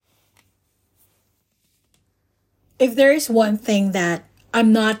If there is one thing that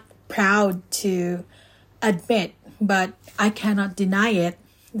I'm not proud to admit, but I cannot deny it,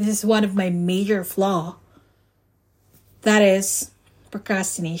 this is one of my major flaw. That is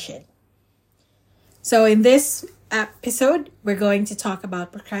procrastination. So in this episode, we're going to talk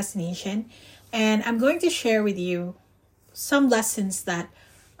about procrastination, and I'm going to share with you some lessons that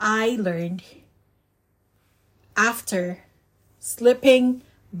I learned after slipping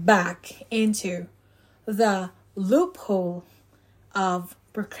back into the loophole of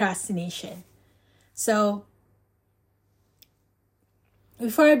procrastination. So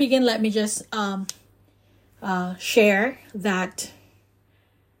before I begin, let me just share that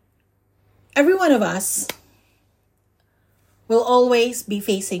every one of us will always be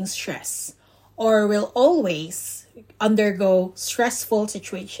facing stress or will always undergo stressful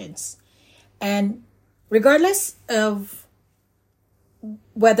situations. And regardless of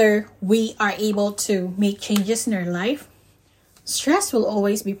whether we are able to make changes in our life, stress will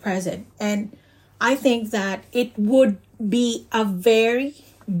always be present. And I think that it would be a very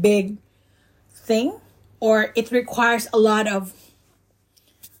big thing, or it requires a lot of,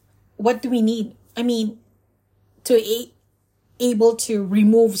 what do we need? I mean, to able to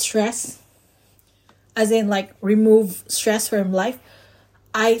remove stress, as in like remove stress from life.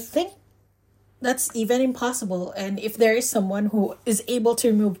 I think that's even impossible. And if there is someone who is able to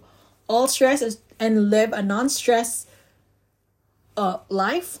remove all stress and live a non-stress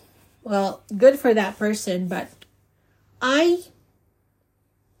life, well, good for that person. But I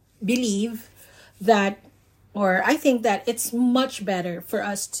believe that, or I think that it's much better for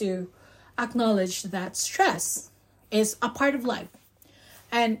us to acknowledge that stress is a part of life.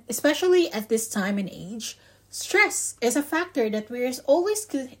 And especially at this time and age, stress is a factor that is always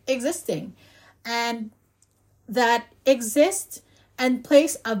existing, and that exists and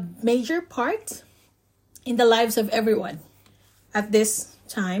plays a major part in the lives of everyone at this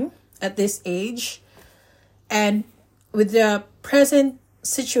time, at this age, and with the present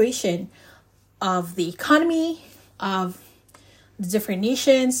situation of the economy, of the different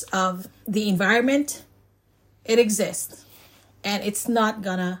nations, of the environment. It exists, and it's not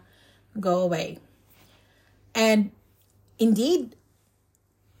gonna go away. And indeed,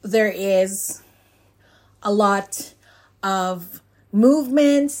 there is a lot of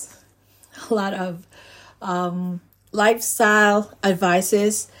movements, a lot of lifestyle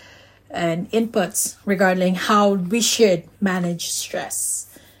advices and inputs regarding how we should manage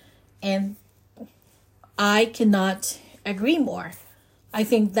stress. And I cannot agree more. I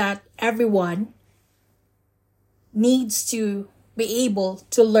think that everyone needs to be able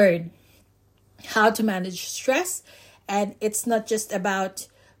to learn how to manage stress. And it's not just about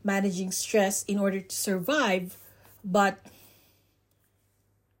managing stress in order to survive, but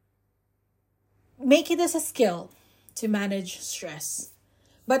make it as a skill to manage stress.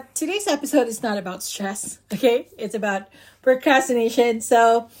 But today's episode is not about stress, okay? It's about procrastination.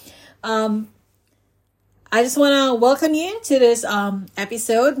 So I just want to welcome you to this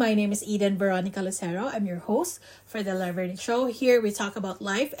episode. My name is Eden Veronica Lucero. I'm your host for the Live Learning Show. Here we talk about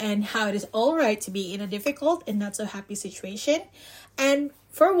life and how it is all right to be in a difficult and not so happy situation. And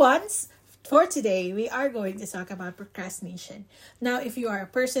for once, for today, we are going to talk about procrastination. Now, if you are a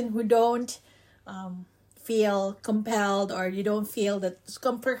person who don't feel compelled, or you don't feel that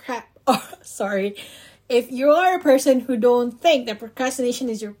if you are a person who don't think that procrastination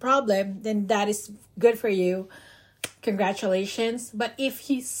is your problem, then that is good for you. Congratulations. But if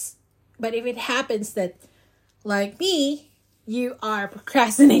it happens that, like me, you are a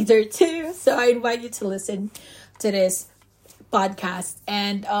procrastinator too, so I invite you to listen to this podcast.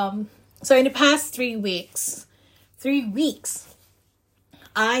 And so in the past 3 weeks,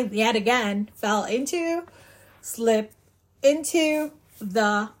 I yet again slipped into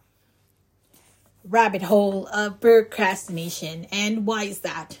the rabbit hole of procrastination. And why is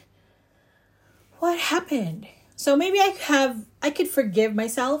that? What happened? So maybe I could forgive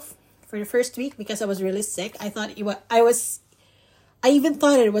myself for the first week because I was really sick. I even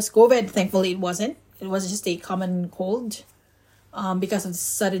thought it was COVID. Thankfully it wasn't. It was just a common cold because of the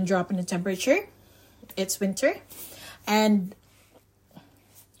sudden drop in the temperature. It's winter.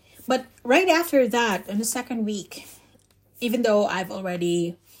 But right after that, in the second week, even though I've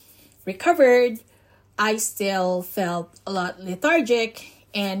already recovered, I still felt a lot lethargic,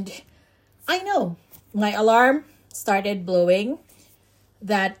 and I know my alarm started blowing,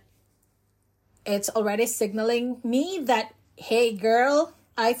 that it's already signaling me that, hey girl,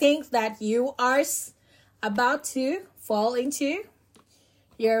 I think that you are about to fall into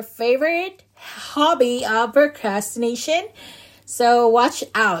your favorite hobby of procrastination. So watch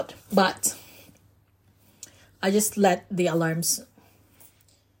out. But I just let the alarms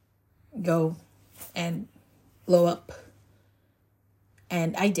go and blow up.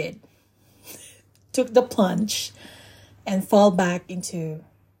 And I did. Took the plunge and fall back into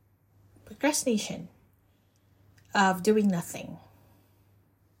procrastination of doing nothing.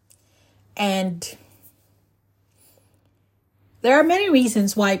 And there are many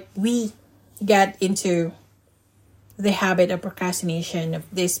reasons why we get into the habit of procrastination, of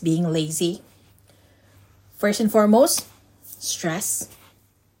this being lazy. First and foremost, stress.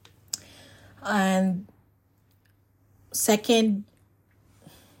 And second,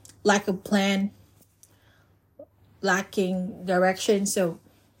 lack of plan, lacking direction. So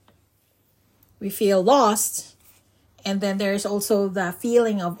we feel lost. And then there's also the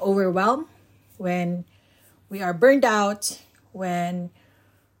feeling of overwhelm when we are burned out, when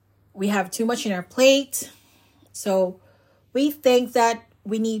we have too much in our plate. So we think that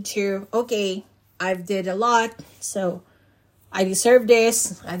we need to, okay, I've did a lot, so I deserve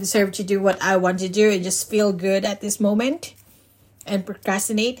this. I deserve to do what I want to do and just feel good at this moment and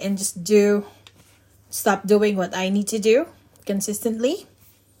procrastinate and just stop doing what I need to do consistently.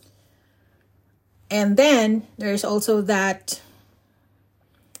 And then there's also that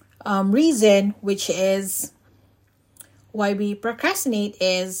reason, which is why we procrastinate,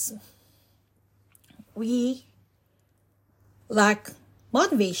 is we lack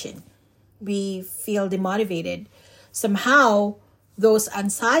motivation. We feel demotivated. Somehow, those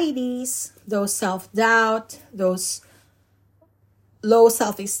anxieties, those self-doubt, those low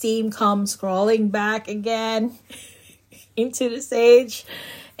self-esteem come crawling back again into the stage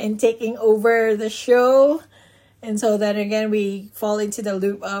and taking over the show. And so then again, we fall into the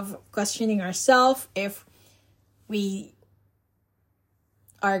loop of questioning ourselves if we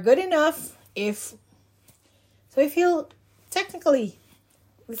are good enough. So we feel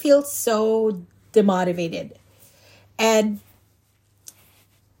so demotivated. And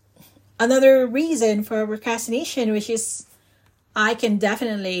another reason for procrastination, which is I can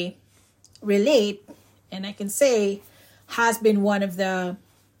definitely relate and I can say has been one of the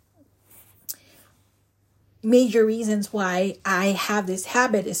major reasons why I have this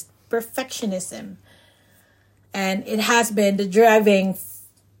habit, is perfectionism. And it has been the driving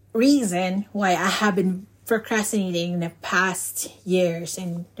reason why I have been procrastinating in the past years,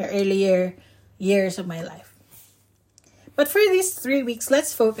 in the earlier years of my life. But for these 3 weeks,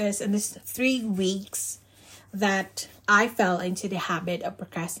 let's focus on these 3 weeks that I fell into the habit of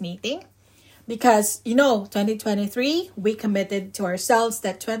procrastinating. Because, 2023, we committed to ourselves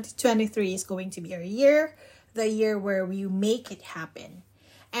that 2023 is going to be our year, the year where we make it happen.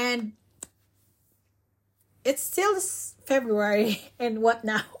 And it's still February, and what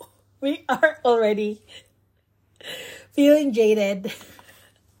now? We are already feeling jaded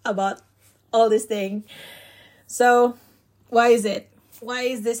about all this thing. So, why is it? Why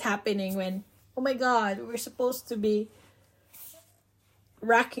is this happening when, oh my God, we're supposed to be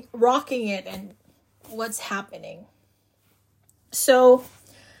rocking it, and what's happening? So,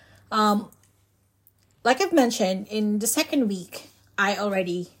 like I've mentioned, in the second week, I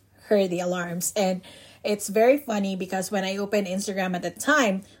already heard the alarms. And it's very funny because when I opened Instagram at the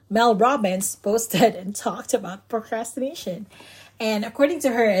time, Mel Robbins posted and talked about procrastination. And according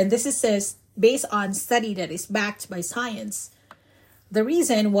to her, and this is based on study that is backed by science, the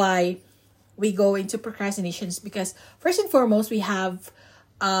reason why we go into procrastination is because first and foremost, we have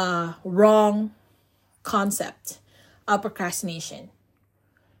a wrong concept of procrastination.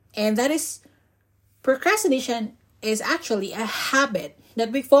 And that is, procrastination is actually a habit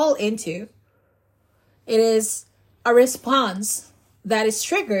that we fall into. It is a response that is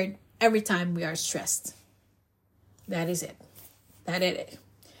triggered every time we are stressed. That is it. That is it.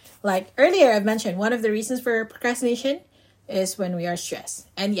 Like earlier I've mentioned, one of the reasons for procrastination is when we are stressed.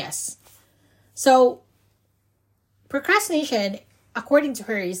 And yes. So procrastination, according to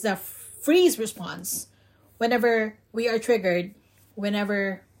her, is the freeze response whenever we are triggered,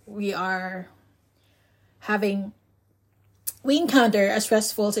 whenever we encounter a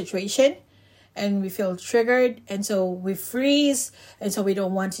stressful situation and we feel triggered, and so we freeze, and so we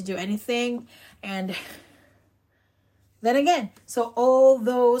don't want to do anything. And then again, so all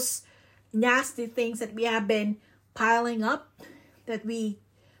those nasty things that we have been piling up that we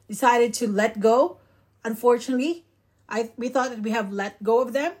decided to let go, unfortunately, we thought that we have let go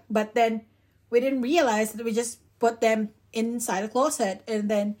of them, but then we didn't realize that we just put them inside a closet,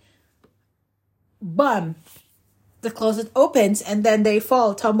 and then bum, the closet opens, and then they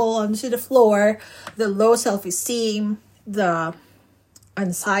tumble onto the floor. The low self-esteem, the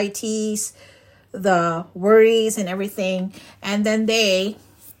anxieties, the worries and everything, and then they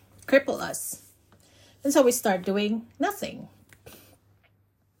cripple us. And so we start doing nothing.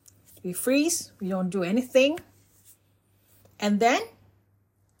 We freeze, we don't do anything. And then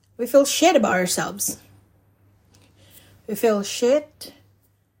we feel shit about ourselves. We feel shit.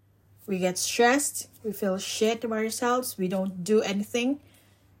 We get stressed. We feel shit about ourselves. We don't do anything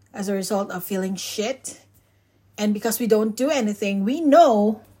as a result of feeling shit. And because we don't do anything, we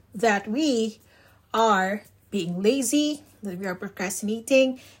know that we are being lazy, that we are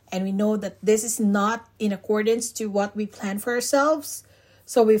procrastinating, and we know that this is not in accordance to what we plan for ourselves.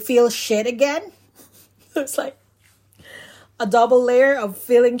 So we feel shit again. It's like a double layer of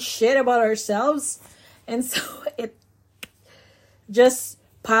feeling shit about ourselves. And so it just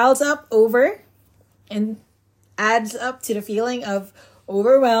piles up over and adds up to the feeling of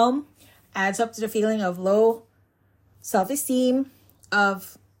overwhelm, adds up to the feeling of low self-esteem,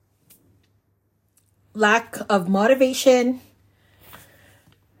 of lack of motivation.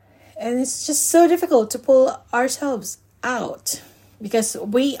 And it's just so difficult to pull ourselves out because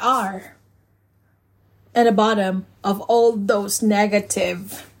we are at the bottom of all those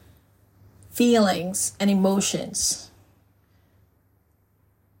negative feelings and emotions.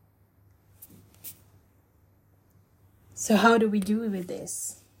 So how do we do with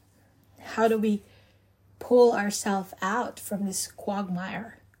this? How do we pull ourselves out from this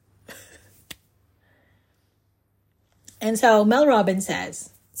quagmire? And so Mel Robbins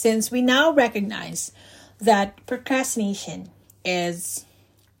says, since we now recognize that procrastination is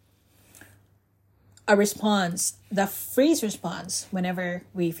a response, the freeze response whenever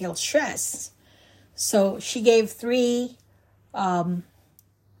we feel stress. So she gave 3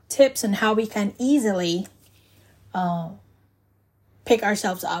 tips on how we can easily pick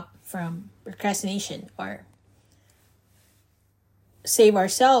ourselves up from procrastination or save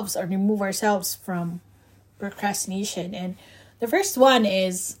ourselves or remove ourselves from procrastination. And the first one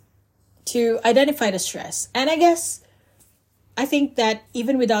is to identify the stress. And I think that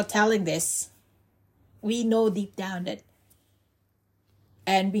even without telling this, we know deep down that,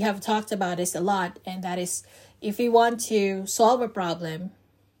 and we have talked about this a lot, and that is, if we want to solve a problem,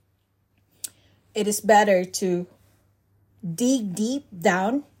 it is better to dig deep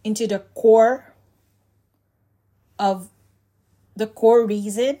down into the core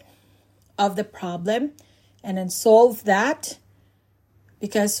reason of the problem and then solve that.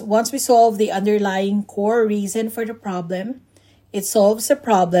 Because once we solve the underlying core reason for the problem, it solves the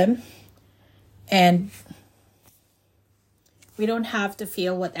problem, and we don't have to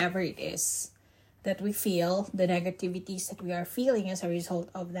feel whatever it is that we feel, the negativities that we are feeling as a result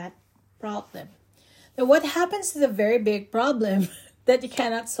of that problem. Now, what happens to the very big problem that you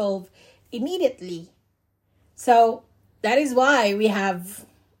cannot solve immediately? So that is why we have,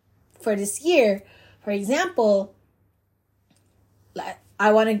 for this year, for example,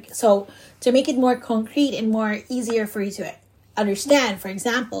 to make it more concrete and more easier for you to understand, for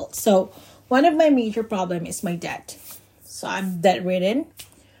example, so one of my major problem is my debt. So I'm debt ridden,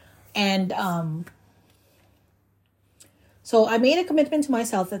 and so I made a commitment to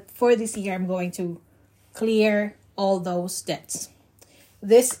myself that for this year I'm going to clear all those debts.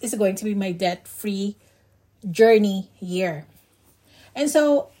 This is going to be my debt-free journey year. And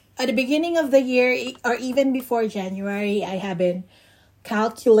so at the beginning of the year, or even before January, I have been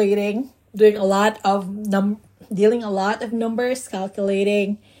calculating, dealing a lot of numbers,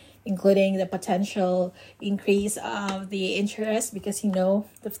 calculating, including the potential increase of the interest, because the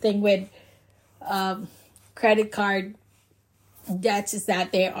thing with credit card debts is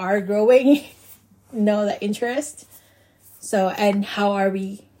that they are growing. The interest. So, and how are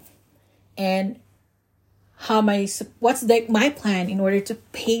we, and what's my plan in order to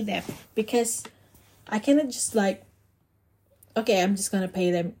pay them? Because I cannot just okay, I'm just gonna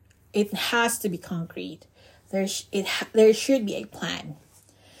pay them. It has to be concrete. There should be a plan.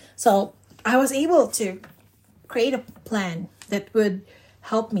 So I was able to create a plan that would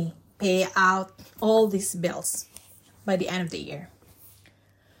help me pay out all these bills by the end of the year.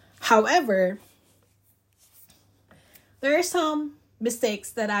 However, there are some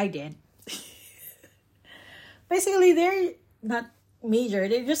mistakes that I did. Basically, they're not major.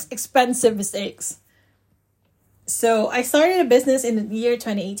 They're just expensive mistakes. So I started a business in the year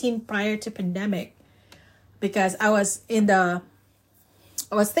 2018 prior to pandemic, because I was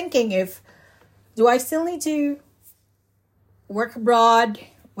thinking, do I still need to work abroad?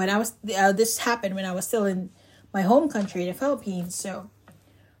 When I was this happened when I was still in my home country, the Philippines. So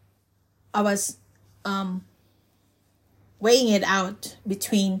I was weighing it out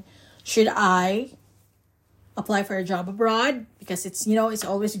between, should I apply for a job abroad, because it's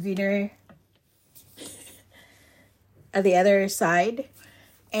always greener at the other side,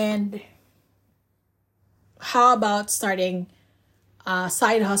 and how about starting a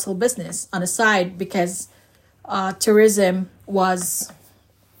side hustle business on the side, because tourism was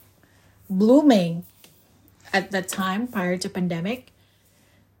blooming at that time prior to pandemic.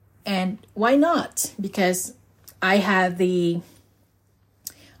 And why not? Because I had the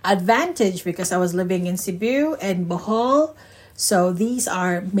advantage because I was living in Cebu and Bohol. So these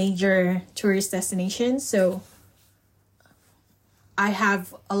are major tourist destinations. So I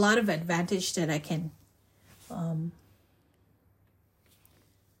have a lot of advantage that I can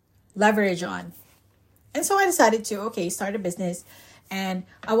leverage on. And so I decided to, start a business. And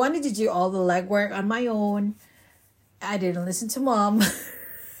I wanted to do all the legwork on my own. I didn't listen to mom.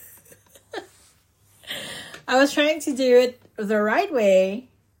 I was trying to do it the right way,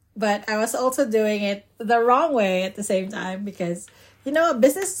 but I was also doing it the wrong way at the same time, because, a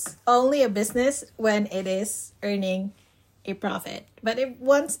business is only a business when it is earning a profit. But if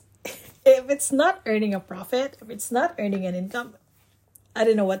it's not earning a profit, if it's not earning an income, I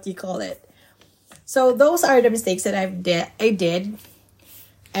don't know what you call it. So those are the mistakes that I did.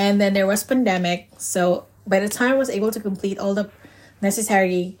 And then there was pandemic. So by the time I was able to complete all the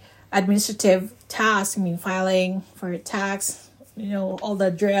necessary administrative tasks, filing for tax, all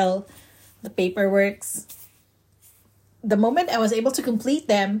the drill, the paperworks, the moment I was able to complete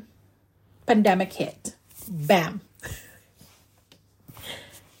them, pandemic hit. Bam.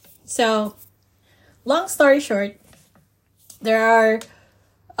 So, long story short, there are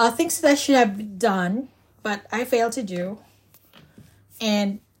things that I should have done, but I failed to do.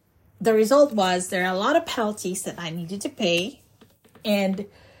 And the result was there are a lot of penalties that I needed to pay. And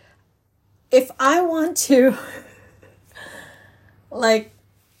if I want to,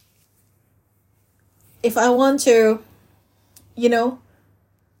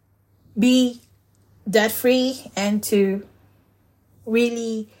 be debt free and to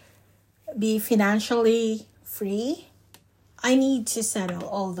really be financially free, I need to settle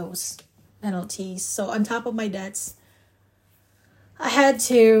all those penalties. So on top of my debts, I had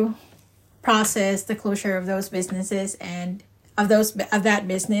to process the closure of those businesses and of that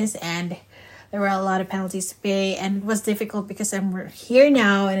business, and there were a lot of penalties to pay, and it was difficult because I'm here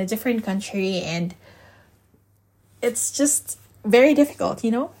now in a different country, and it's just very difficult,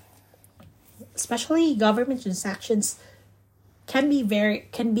 Especially government transactions can be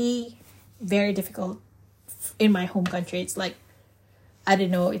very difficult in my home country. It's like, I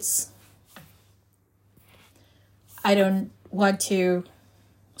don't know, I don't want to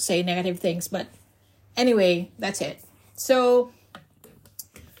say negative things, but anyway, that's it. So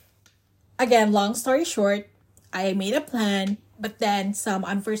again, long story short, I made a plan, but then some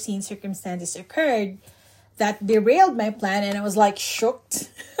unforeseen circumstances occurred that derailed my plan, and I was shocked.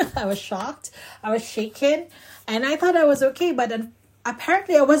 I was shocked. I was shaken, and I thought I was okay, but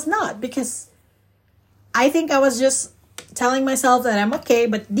apparently I was not, because I think I was just telling myself that I'm okay,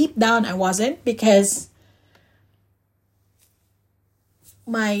 but deep down I wasn't, because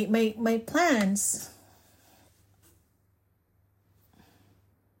my plans,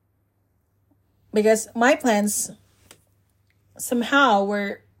 somehow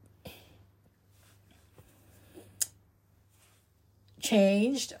were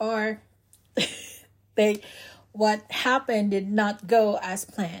changed, or what happened did not go as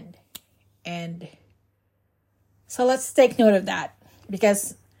planned. And so let's take note of that,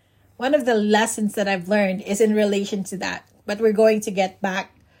 because one of the lessons that I've learned is in relation to that, but we're going to get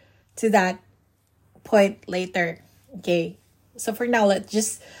back to that point later. Okay, so for now, let's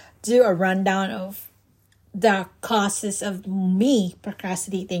just do a rundown of the causes of me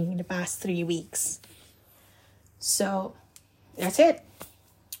procrastinating in the past 3 weeks. So that's it.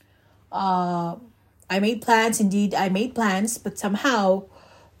 I made plans. Indeed, I made plans, but somehow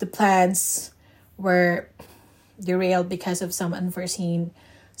the plans were derailed because of some unforeseen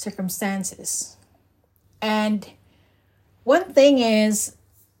circumstances. And one thing is,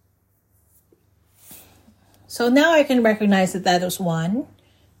 so now I can recognize that was one.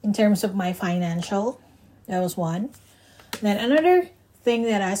 In terms of my financial, that was one. Then another thing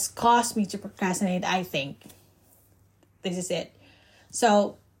that has caused me to procrastinate, I think, this is it.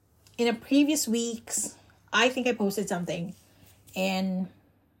 So in the previous weeks, I think I posted something in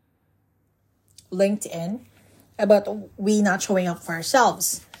LinkedIn about we not showing up for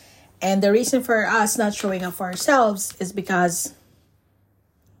ourselves. And the reason for us not showing up for ourselves is because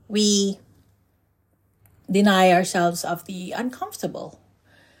we deny ourselves of the uncomfortable.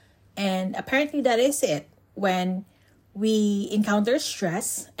 And apparently that is it. When we encounter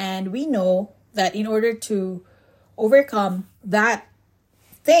stress and we know that in order to overcome that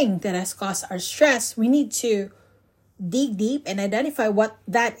thing that has caused our stress, we need to dig deep and identify what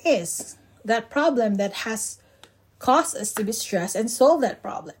that is. that problem that has caused us to be stressed and solve that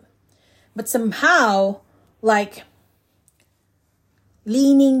problem. But somehow, like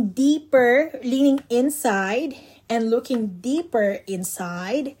leaning inside and looking deeper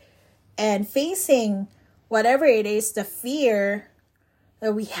inside and facing whatever it is, the fear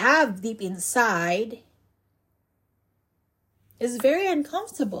that we have deep inside, is very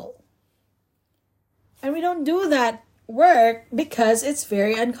uncomfortable. And we don't do that work because it's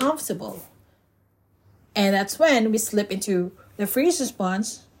very uncomfortable. And that's when we slip into the freeze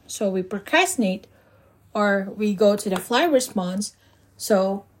response. So we procrastinate, or we go to the fly response.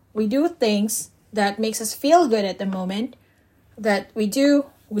 So we do things that makes us feel good at the moment,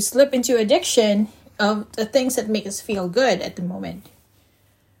 we slip into addiction of the things that make us feel good at the moment.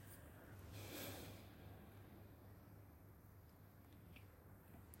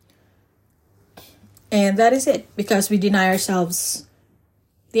 And that is it, because we deny ourselves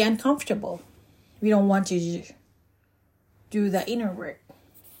the uncomfortable. We don't want to do the inner work.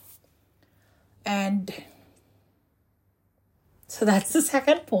 And so that's the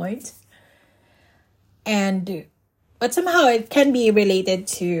second point. But somehow it can be related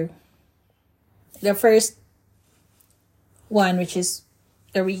to the first one, which is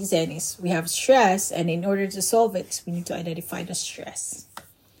the reason is we have stress, and in order to solve it, we need to identify the stress.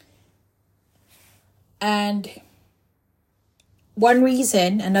 And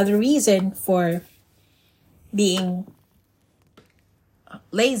another reason for being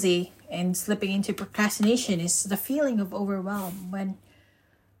lazy and slipping into procrastination is the feeling of overwhelm, when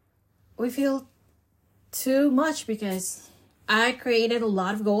we feel too much, because I created a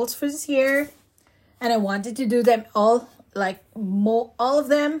lot of goals for this year and I wanted to do them all, all of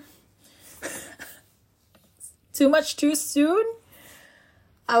them too much too soon.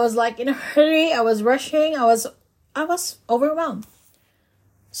 I was in a hurry, I was rushing, I was overwhelmed.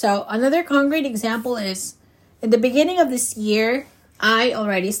 So another concrete example is, in the beginning of this year, I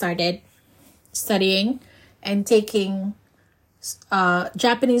already started studying and taking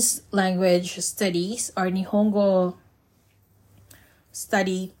Japanese language studies, or Nihongo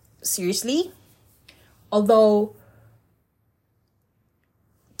study, seriously. Although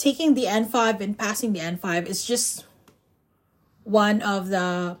taking the N5 and passing the N5 is just one of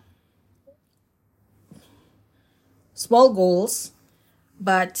the small goals,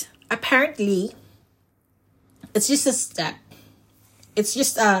 but apparently it's just a step. It's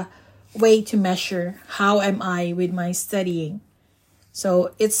just a way to measure how am I with my studying.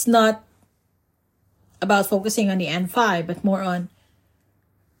 So it's not about focusing on the N5, but more on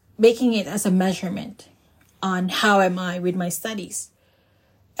making it as a measurement on how am I with my studies.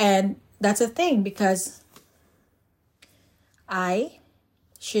 And that's a thing, because I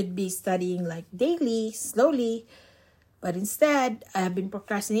should be studying daily, slowly, but instead I have been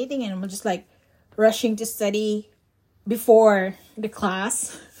procrastinating, and I'm just rushing to study before the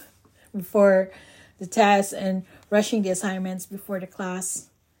class, before the test, and rushing the assignments before the class.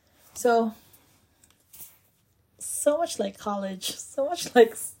 So much like college, so much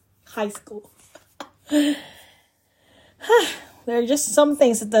like high school. There are just some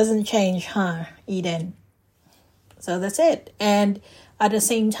things that doesn't change, Eden? So that's it. And at the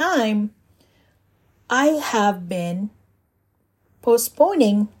same time, I have been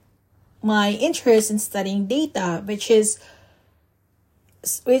postponing my interest in studying data, which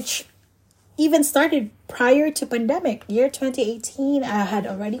even started prior to pandemic. Year 2018, I had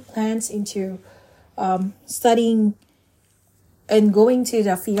already plans into studying and going to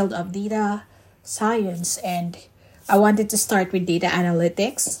the field of data science, and I wanted to start with data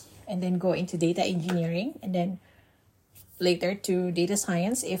analytics and then go into data engineering, and then later to data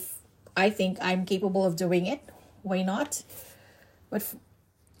science. If I think I'm capable of doing it, why not? But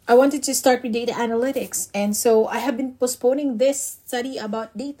I wanted to start with data analytics, and so I have been postponing this study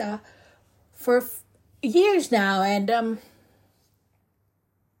about data for years now, and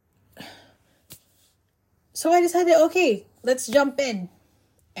so I decided, okay, let's jump in.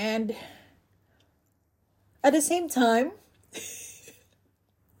 And at the same time,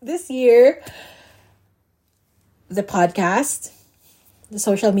 this year, the podcast, the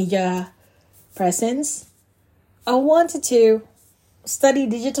social media presence, I wanted to study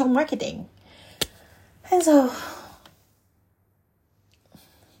digital marketing. And so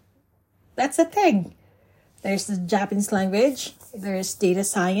that's the thing. There's the Japanese language, there's data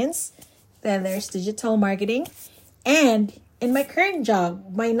science, then there's digital marketing. And in my current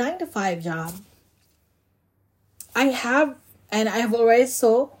job, my 9-to-5 job, I have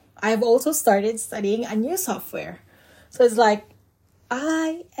also started studying a new software. So it's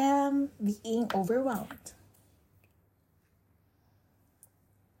I am being overwhelmed.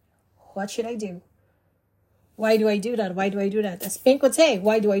 What should I do? Why do I do that? Why do I do that? As Pink would say,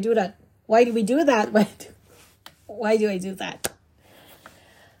 why do I do that? Why do we do that? Why do I do that?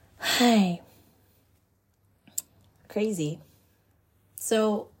 Hi. Crazy.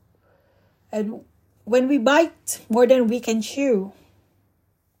 So, and when we bite more than we can chew,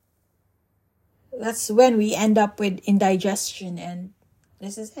 that's when we end up with indigestion, and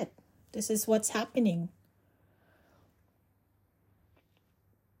this is it. This is what's happening.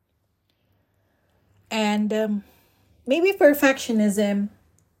 And maybe perfectionism,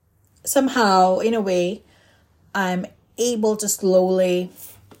 somehow, in a way, I'm able to slowly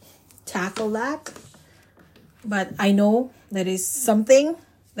tackle that. But I know that is something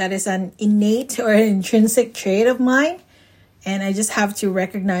that is an innate or an intrinsic trait of mine. And I just have to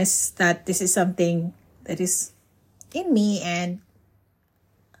recognize that this is something that is in me, and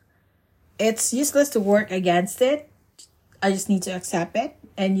it's useless to work against it. I just need to accept it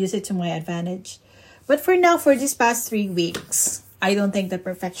and use it to my advantage. But for now, for these past 3 weeks, I don't think that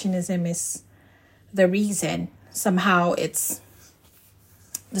perfectionism is the reason. Somehow it's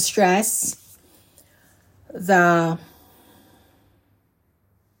the stress, the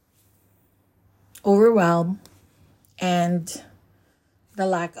overwhelm, and the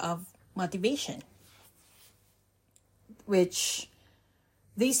lack of motivation. Which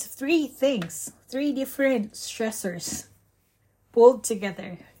these 3 things, 3 different stressors pulled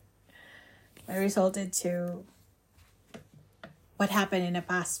together, resulted to what happened in the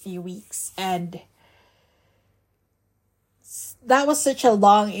past few weeks. And that was such a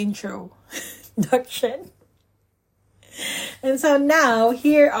long introduction. And so now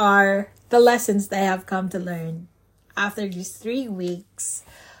here are the lessons that I have come to learn after these 3 weeks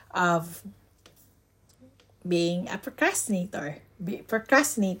of being a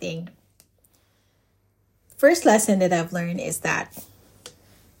procrastinating. First lesson that I've learned is that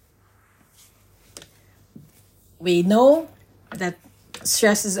we know that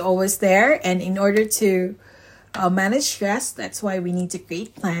stress is always there, and in order to manage stress, that's why we need to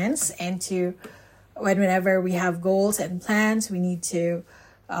create plans, and whenever we have goals and plans, we need to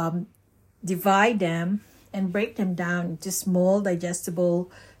divide them and break them down into small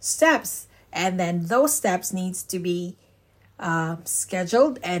digestible steps, and then those steps needs to be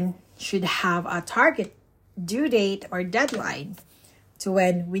scheduled and should have a target due date or deadline to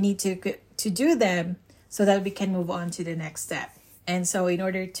when we need to do them, so that we can move on to the next step. And so in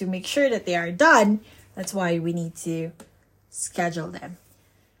order to make sure that they are done, that's why we need to schedule them.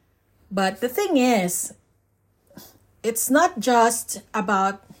 But the thing is, it's not just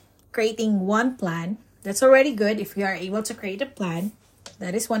about creating one plan. That's already good. If we are able to create a plan,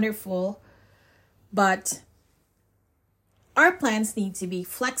 that is wonderful. But our plans need to be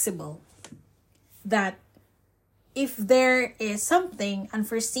flexible. That if there is something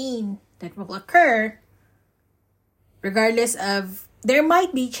unforeseen that will occur, regardless of, there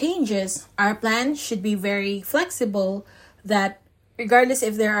might be changes, our plan should be very flexible, that regardless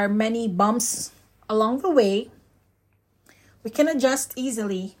if there are many bumps along the way, we can adjust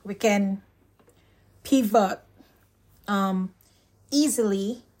easily. We can pivot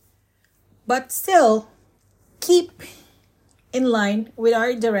easily, but still keep in line with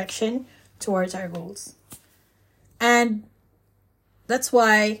our direction towards our goals. And that's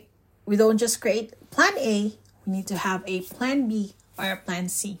why we don't just create plan A, we need to have a plan B or a plan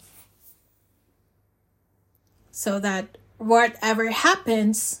C. So that whatever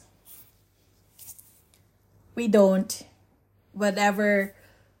happens, even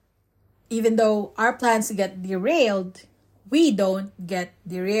though our plans get derailed, we don't get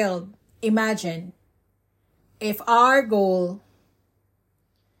derailed. Imagine if our goal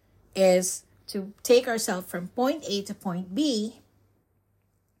is to take ourselves from point A to point B,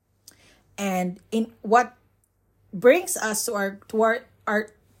 and in what brings us to our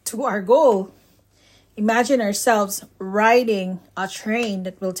goal, imagine ourselves riding a train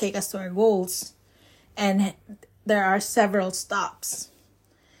that will take us to our goals, and there are several stops.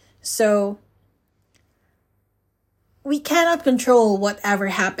 So we cannot control whatever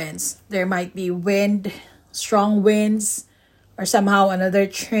happens. There might be wind, strong winds, or somehow another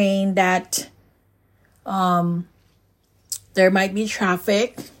train that there might be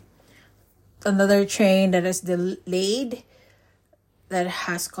traffic, another train that is delayed, that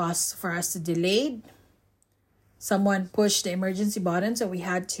has caused for us to delay. Someone pushed the emergency button, so we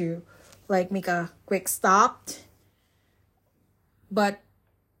had to make a quick stop. But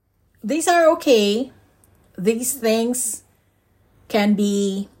these are okay. These things can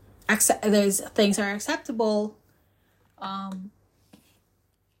be these things are acceptable.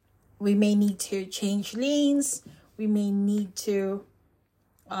 We may need to change lanes. We may need to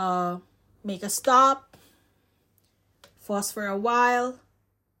make a stop, pause for a while.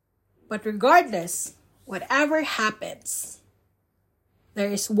 But regardless, whatever happens, there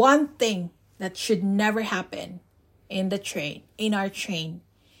is one thing that should never happen in our train,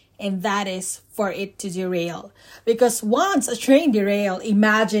 and that is for it to derail. Because once a train derails,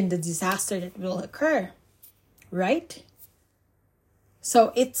 imagine the disaster that will occur, right?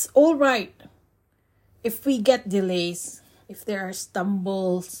 So it's all right if we get delays, if there are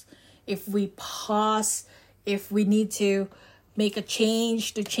stumbles, if we pause, if we need to make a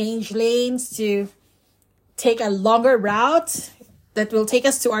change, to change lanes, to take a longer route that will take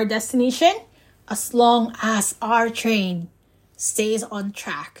us to our destination, as long as our train stays on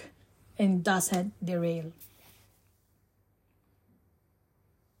track and doesn't derail.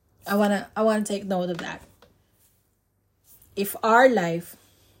 I wanna take note of that. If our life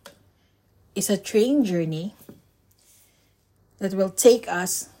is a train journey that will take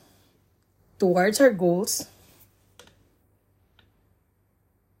us towards our goals,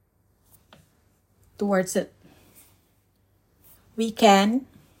 towards it, we can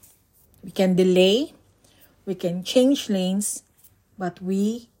delay, we can change lanes, but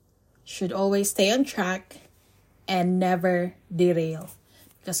we should always stay on track and never derail.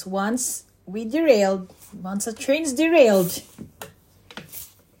 Because once a train's derailed,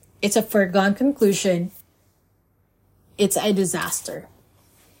 it's a foregone conclusion. It's a disaster.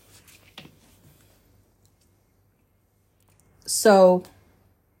 So,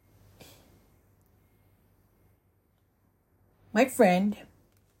 my friend,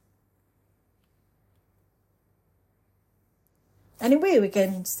 anyway, we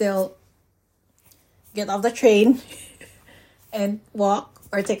can still get off the train and walk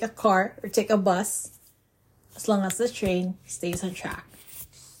or take a car or take a bus, as long as the train stays on track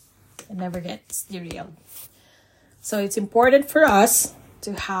and never gets derailed. So it's important for us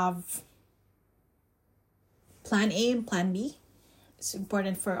to have plan A and plan B. It's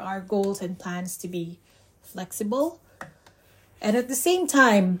important for our goals and plans to be flexible. And at the same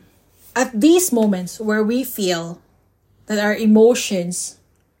time, at these moments where we feel that our emotions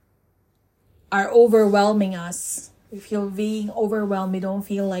are overwhelming us, we feel being overwhelmed, we don't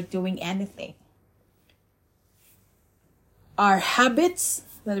feel like doing anything. Our habits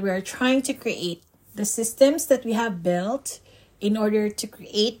that we are trying to create, the systems that we have built in order to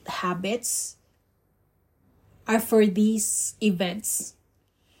create habits, are for these events,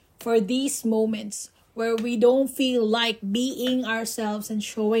 for these moments where we don't feel like being ourselves and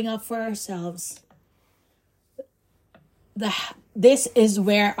showing up for ourselves. This is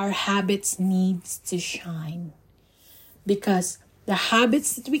where our habits needs to shine. Because the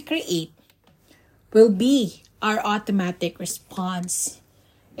habits that we create will be our automatic response.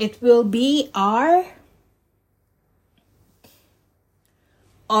 It will be our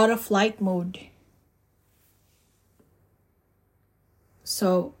auto-flight mode.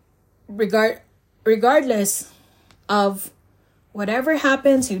 So, regardless of whatever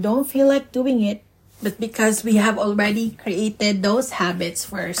happens, you don't feel like doing it, but because we have already created those habits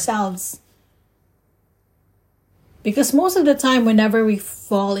for ourselves. Because most of the time, whenever we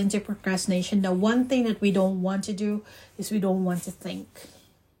fall into procrastination, the one thing that we don't want to do is we don't want to think.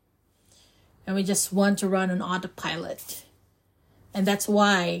 And we just want to run on autopilot. And that's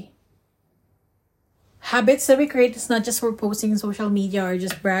why habits that we create is not just for posting in social media or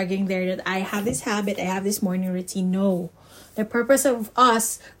just bragging there that I have this habit, I have this morning routine. No. The purpose of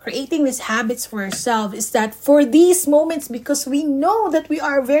us creating these habits for ourselves is that for these moments, because we know that we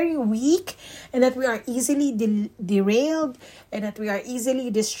are very weak and that we are easily derailed and that we are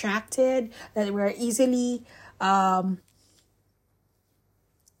easily distracted, that we are easily that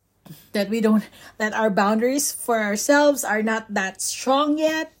our boundaries for ourselves are not that strong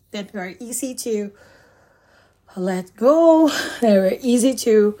yet, that we are easy to let go, that we're easy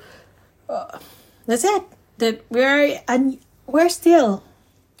to that's it, that we're still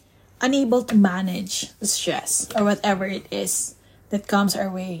unable to manage the stress or whatever it is that comes our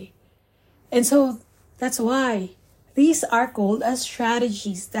way. And so that's why these are called as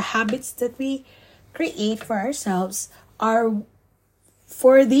strategies. The habits that we create for ourselves are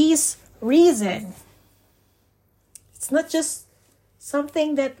for this reason. It's not just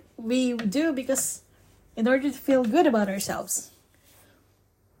something that we do because in order to feel good about ourselves.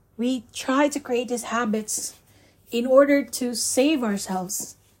 We try to create these habits in order to save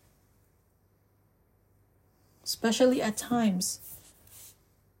ourselves. Especially at times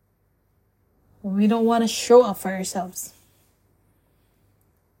when we don't want to show up for ourselves.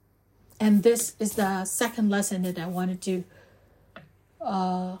 And this is the second lesson that I wanted to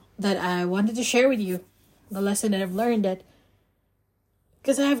share with you. The lesson that I've learned, that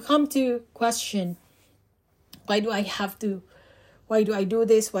Because I have come to question, why do I do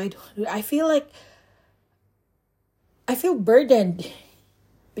this? I feel like I feel burdened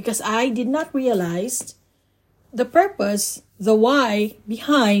because I did not realize the purpose, the why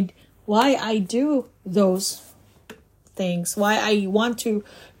behind why I do those things, why I want to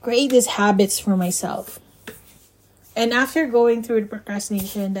create these habits for myself. And after going through the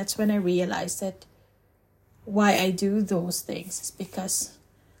procrastination, that's when I realized that why I do those things is because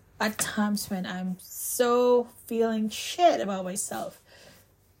at times when I'm so feeling shit about myself,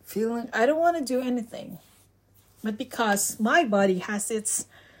 feeling I don't want to do anything, but because my body has its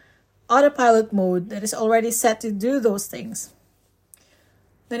autopilot mode that is already set to do those things,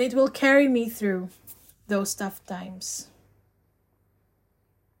 then it will carry me through those tough times.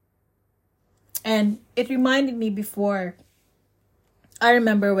 And it reminded me before, I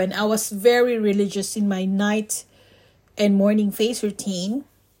remember when I was very religious in my night and morning face routine,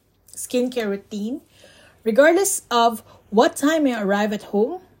 skincare routine, regardless of what time I arrive at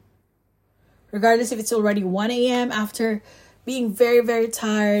home, regardless if it's already 1 a.m. after being very, very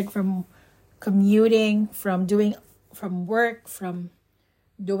tired from commuting, from work, from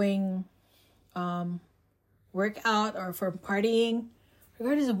doing workout, or from partying,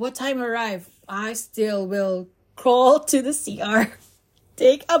 regardless of what time I arrive, I still will crawl to the CR,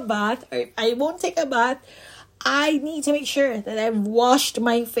 take a bath, or if I won't take a bath, I need to make sure that I've washed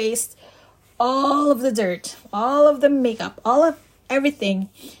my face, all of the dirt, all of the makeup, all of everything,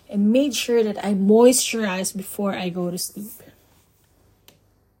 and made sure that I moisturize before I go to sleep.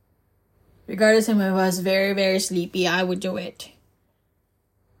 Regardless if I was very, very sleepy, I would do it.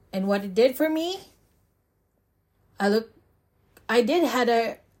 And what it did for me, I did had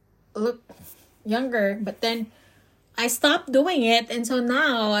a look younger, but then I stopped doing it, and so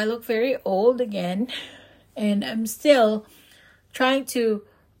now I look very old again, and I'm still trying to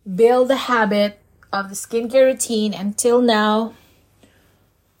build the habit of the skincare routine until now.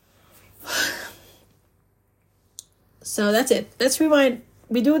 So that's it. Let's rewind.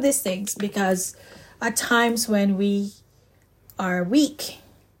 We do these things because at times when we are weak,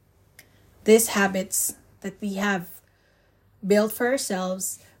 these habits that we have built for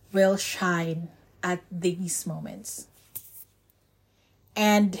ourselves will shine at these moments.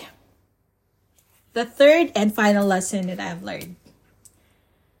 And the third and final lesson that I've learned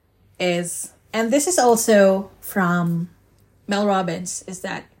is, and this is also from Mel Robbins, is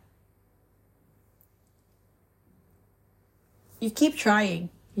that you keep trying.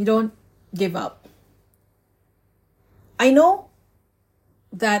 You don't give up. I know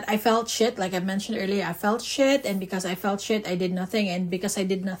that I felt shit, like I mentioned earlier. I felt shit, and because I felt shit, I did nothing, and because I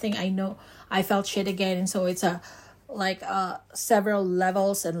did nothing, I know I felt shit again, and so it's several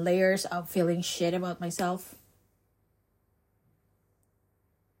levels and layers of feeling shit about myself.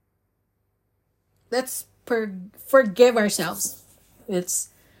 Let's forgive ourselves. Let's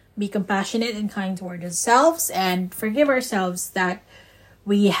be compassionate and kind toward ourselves and forgive ourselves that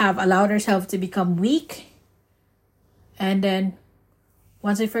we have allowed ourselves to become weak. And then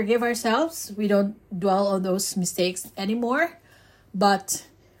once we forgive ourselves, we don't dwell on those mistakes anymore, but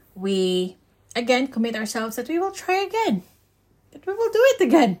we again commit ourselves that we will try again, that we will do it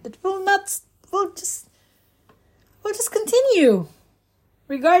again, that we'll just continue.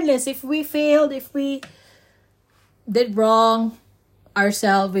 Regardless if we failed, if we did wrong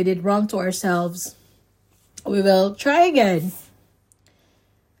we did wrong to ourselves, we will try again.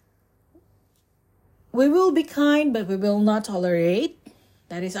 We will be kind, but we will not tolerate.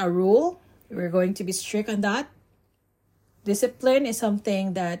 That is our rule. We're going to be strict on that. Discipline is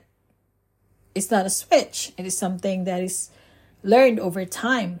something that is not a switch. It is something that is learned over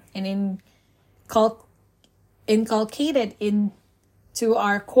time and inculcated into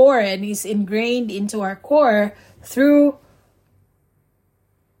our core, and is ingrained into our core through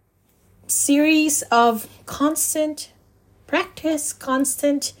series of constant practice,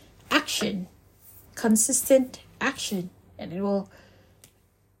 constant action, consistent action, and it will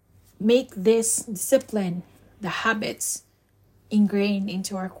make this discipline, the habits, ingrained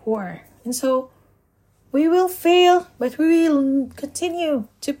into our core. And so we will fail, but we will continue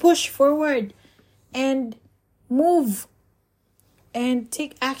to push forward and move and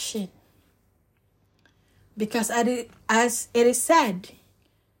take action. Because as it is said,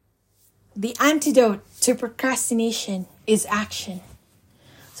 the antidote to procrastination is action.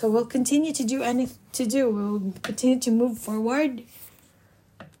 So we'll continue to do We'll continue to move forward.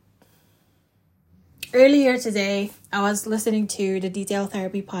 Earlier today, I was listening to the Detail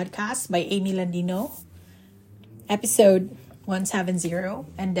Therapy podcast by Amy Landino, episode 170,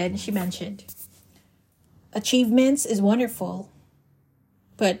 and then she mentioned, achievements is wonderful,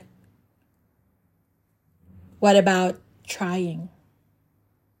 But what about trying?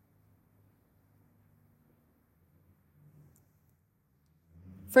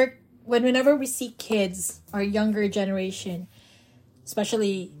 Whenever we see kids or younger generation,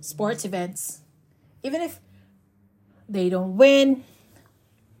 especially sports events, even if they don't win,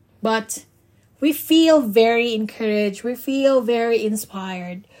 but we feel very encouraged, we feel very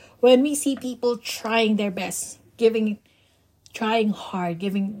inspired when we see people trying their best, trying hard,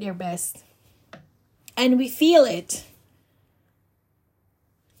 giving their best. And we feel it.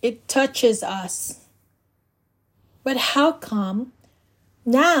 It touches us. But how come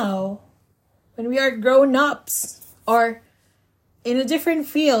now, when we are grown-ups or in a different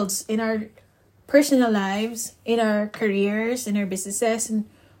fields, in our personal lives, in our careers, in our businesses, and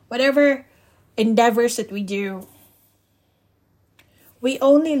whatever endeavors that we do, we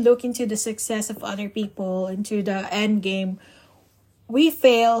only look into the success of other people, into the end game. We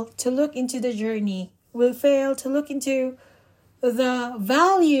fail to look into the journey. We fail to look into the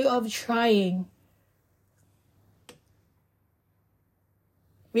value of trying.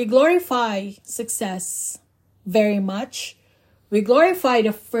 We glorify success very much. We glorify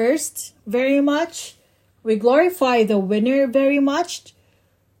the first very much. We glorify the winner very much.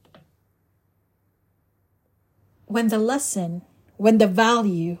 When the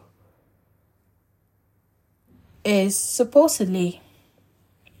value is supposedly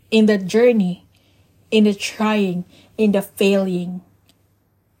in the journey, in the trying, in the failing,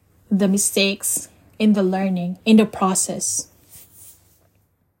 the mistakes, in the learning, in the process.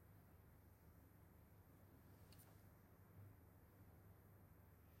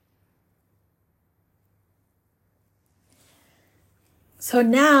 So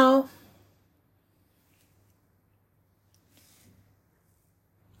now,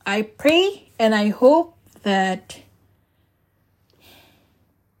 I pray and I hope that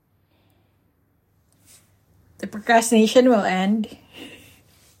the procrastination will end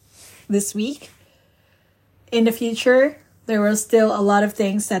this week. In the future, there will still a lot of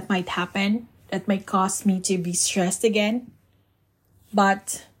things that might happen that might cause me to be stressed again.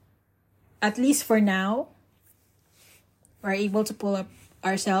 But at least for now, we're able to pull up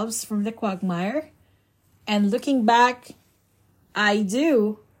ourselves from the quagmire. And looking back, I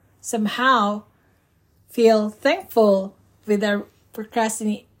do somehow feel thankful with our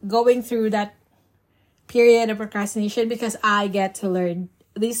going through that period of procrastination, because I get to learn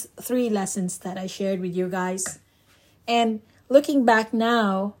these 3 lessons that I shared with you guys. And looking back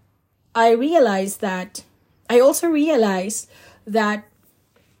now, I also realized that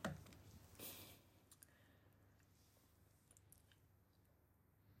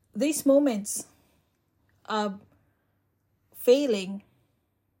these moments of failing,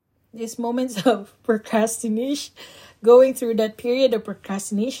 these moments of procrastination, going through that period of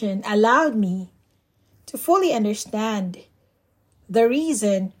procrastination allowed me to fully understand the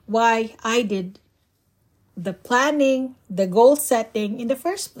reason why I did the planning, the goal setting in the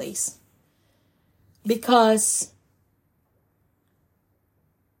first place. Because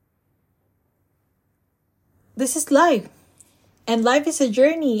this is life. And life is a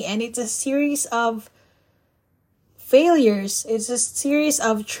journey, and it's a series of failures. It's a series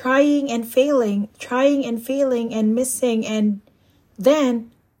of trying and failing and missing, and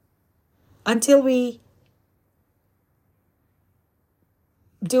then until we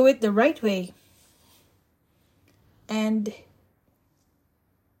do it the right way. And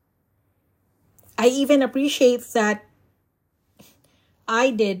I even appreciate that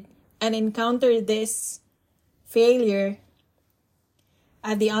I did and encountered this failure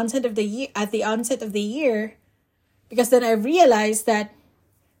at the onset of the year, because then I realized that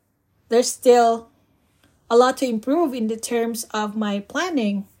there's still a lot to improve in the terms of my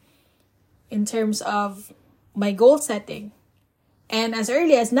planning, in terms of my goal setting. And as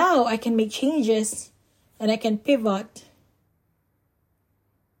early as now, I can make changes and I can pivot.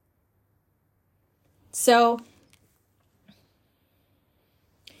 So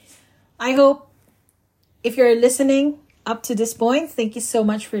I hope, if you're listening up to this point, thank you so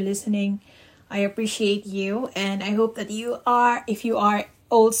much for listening. I appreciate you, and I hope that if you are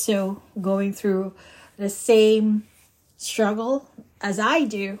also going through the same struggle as I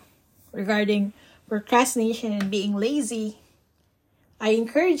do regarding procrastination and being lazy, I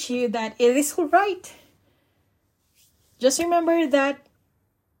encourage you that it is all right. Just remember that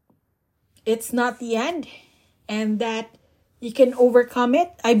it's not the end, and that you can overcome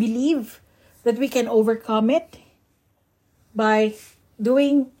it. I believe that we can overcome it by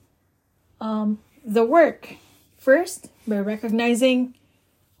doing the work first, by recognizing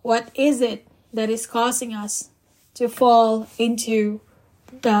what is it that is causing us to fall into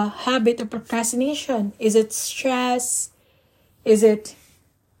the habit of procrastination? Is it stress? Is it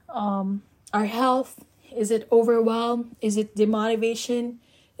our health? Is it overwhelm? Is it demotivation?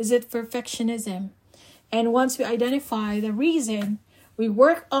 Is it perfectionism? And once we identify the reason, we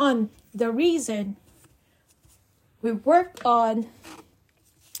work on the reason. We work on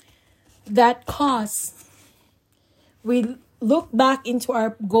that cause. We look back into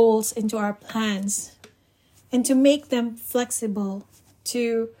our goals, into our plans, and to make them flexible,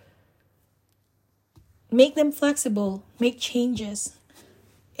 make changes.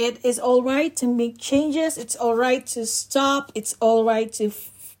 It is all right to make changes. It's all right to stop. It's all right to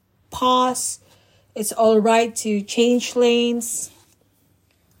pause. It's all right to change lanes,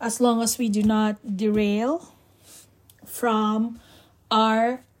 as long as we do not derail from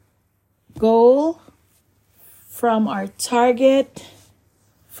our goal, from our target,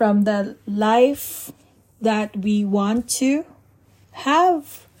 from the life that we want to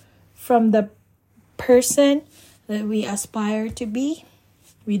have, from the person that we aspire to be.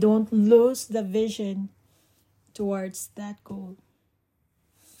 We don't lose the vision towards that goal.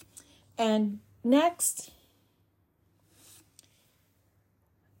 And next,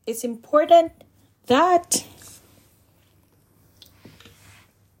 it's important that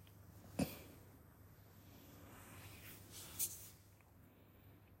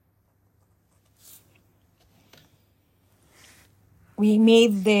we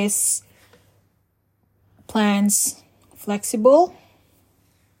made these plans flexible,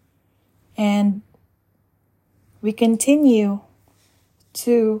 and we continue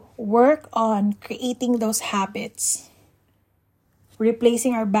to work on creating those habits,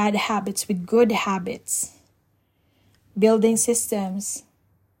 replacing our bad habits with good habits, building systems,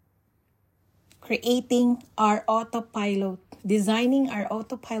 creating our autopilot, designing our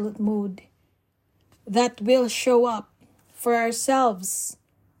autopilot mode that will show up for ourselves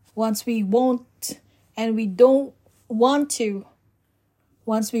once we won't and we don't want to.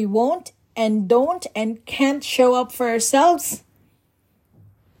 Once we won't and don't and can't show up for ourselves,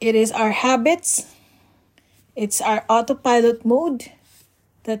 it is our habits, it's our autopilot mode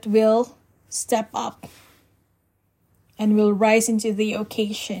that will step up and will rise into the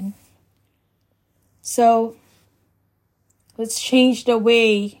occasion. So let's change the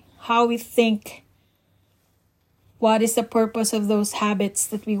way how we think. What is the purpose of those habits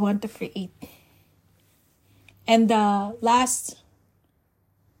that we want to create? And the last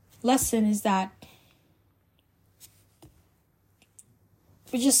lesson is that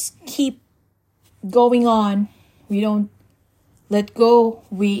we just keep going on. We don't let go.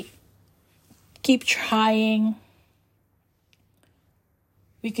 We keep trying.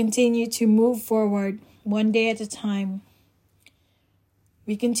 We continue to move forward one day at a time.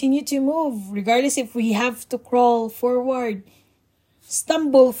 We continue to move regardless if we have to crawl forward,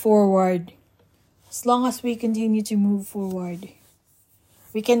 stumble forward. As long as we continue to move forward.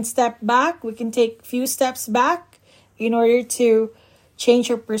 We can step back. We can take few steps back in order to change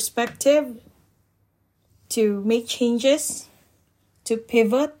our perspective, to make changes, to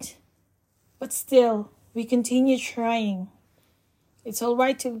pivot. But still, we continue trying. It's all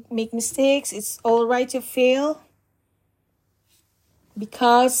right to make mistakes. It's all right to fail.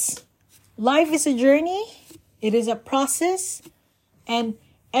 Because life is a journey. It is a process. And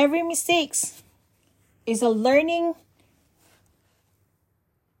every mistake is a learning.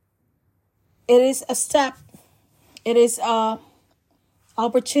 It is a step. It is a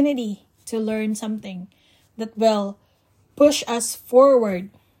opportunity to learn something that will push us forward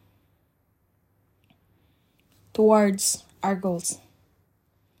towards our goals.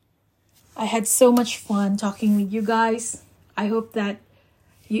 I had so much fun talking with you guys. I hope that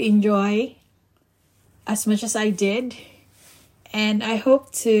you enjoy as much as I did. And I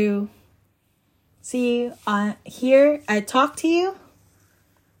hope to see you here. I talk to you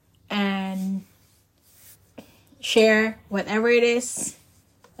and share whatever it is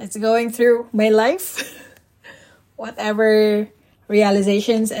that's going through my life. Whatever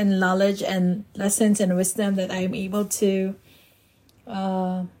realizations and knowledge and lessons and wisdom that I am able to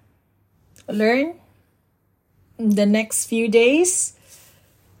learn in the next few days.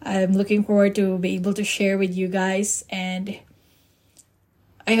 I'm looking forward to be able to share with you guys, and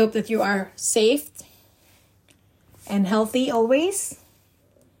I hope that you are safe and healthy always.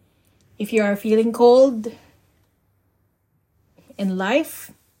 If you are feeling cold in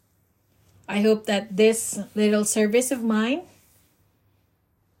life, I hope that this little service of mine,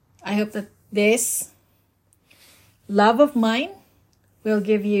 I hope that this love of mine will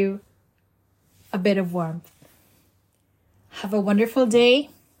give you a bit of warmth. Have a wonderful day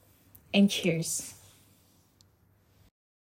and cheers.